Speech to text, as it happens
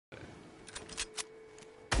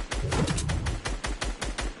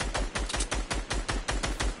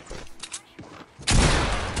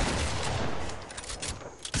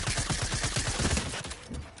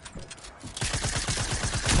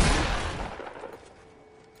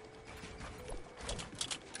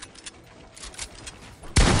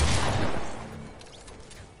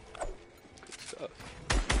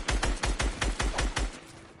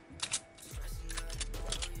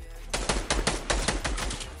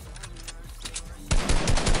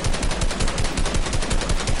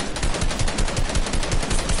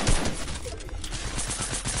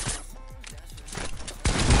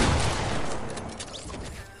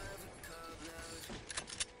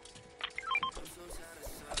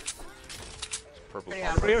Purple.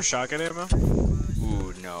 Anybody have shotgun ammo?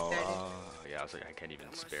 Ooh, no. Yeah, I was like, I can't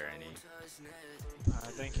even spare any.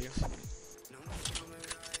 Thank you.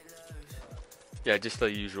 Yeah, just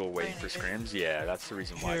the usual waiting for scrims. Yeah, that's the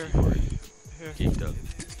reason why Here. people are Here. geeked up.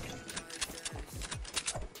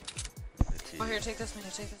 Oh, here, take this mini,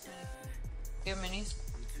 take this mini. Do you have minis?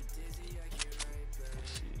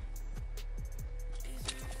 Let's see.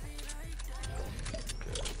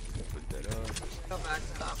 Okay, put that up. Go back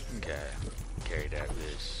up. Okay, carry that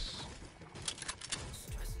list.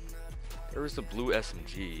 There was the blue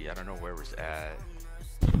SMG. I don't know where it was at.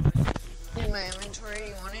 In my inventory,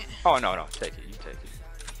 you want it? Oh, no, take it. You take it.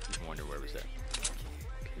 Just wonder where it was at.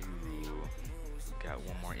 Ooh. Got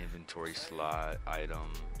one more inventory slot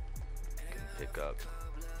item. Can pick up.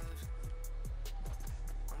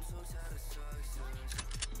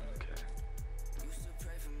 Okay.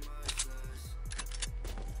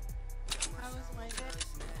 How was my day?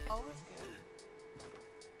 Always good.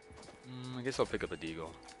 I guess I'll pick up a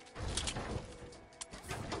deagle.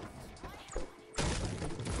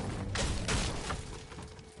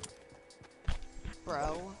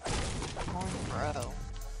 Bro. Bro.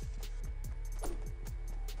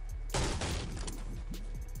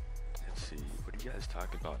 Let's see. What are you guys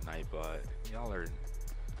talking about, Nightbot? Y'all are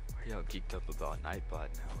y'all geeked up about Nightbot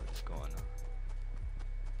now? What's going on?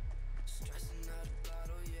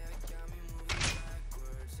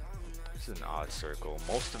 This is an odd circle.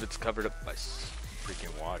 Most of it's covered up by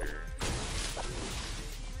freaking water.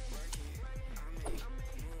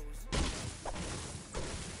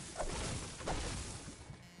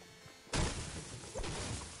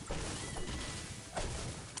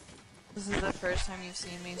 This is the first time you've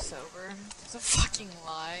seen me sober. It's a fucking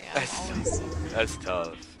lie. I'm always sober. That's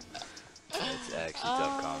tough. That's actually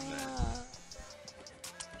tough comment.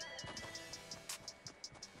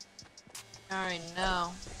 Alright,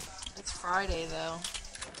 no. It's Friday though.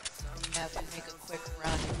 You have to make a quick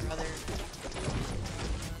run, brother.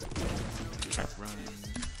 Run.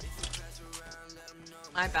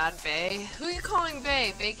 My bad, Bay. Who you calling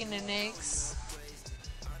Bay? Bacon and eggs?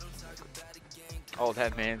 Oh,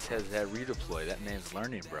 that man has that redeploy. That man's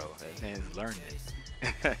learning, bro. That man's learning.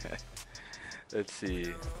 Let's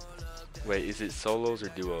see. Wait, is it solos or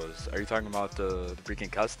duos? Are you talking about the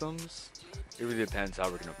freaking customs? It really depends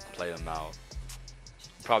how we're gonna play them out.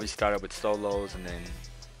 Probably start up with solos and then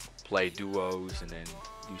play duos and then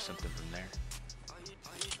do something from there.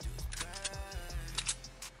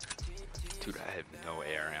 Dude, I have no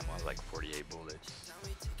AR ammo, like 48 bullets.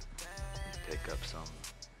 Pick up some.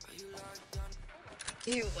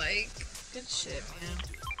 You like good shit, man.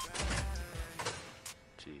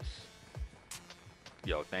 Jeez.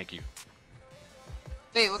 Yo, thank you.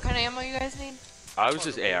 Wait, what kind of ammo you guys need? I was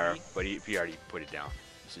just AR, but he already put it down.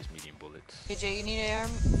 It's just medium bullets. Hey Jay, you need AR?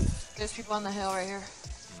 There's people on the hill right here.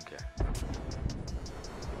 Okay. I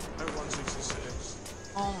have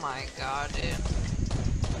 166. Oh my god, dude.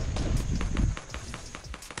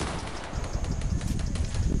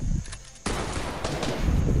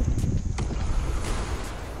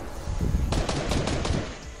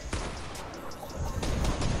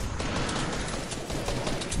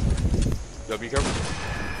 Yo, be careful.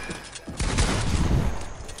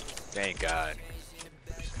 Thank God.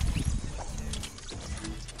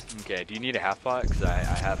 Okay, do you need a half pot? Because I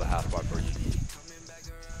have a half pot for you.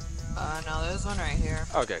 No, there's one right here.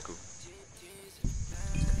 Okay, cool.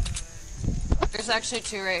 There's actually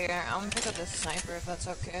two right here. I'm gonna pick up this sniper if that's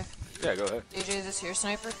okay. Yeah, go ahead. DJ, is this your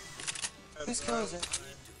sniper? Whose kill is it?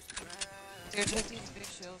 Here, take these big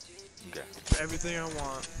shields. Okay. Everything I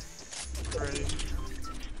want. Ready.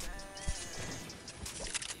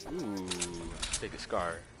 Ooh, take a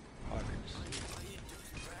scar. Hoggers.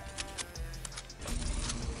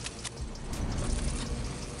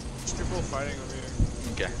 There's people fighting over here.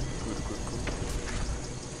 Okay. Cool.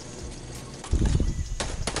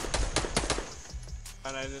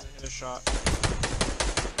 And I didn't hit a shot.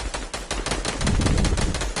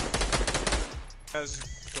 Guys,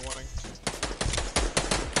 the warning.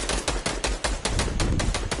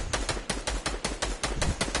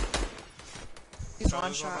 He's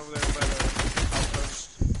one shot. Over there by the outpost.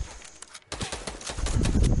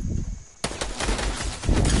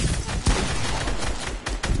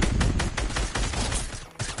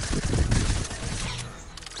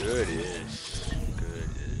 Good-ish.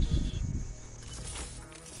 Good-ish.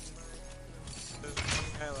 There's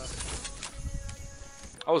one guy left.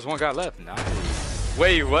 Oh, there's one guy left. Nice.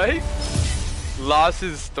 Wait, what? Lost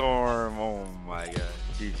his storm. Oh my god.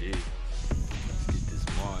 GG.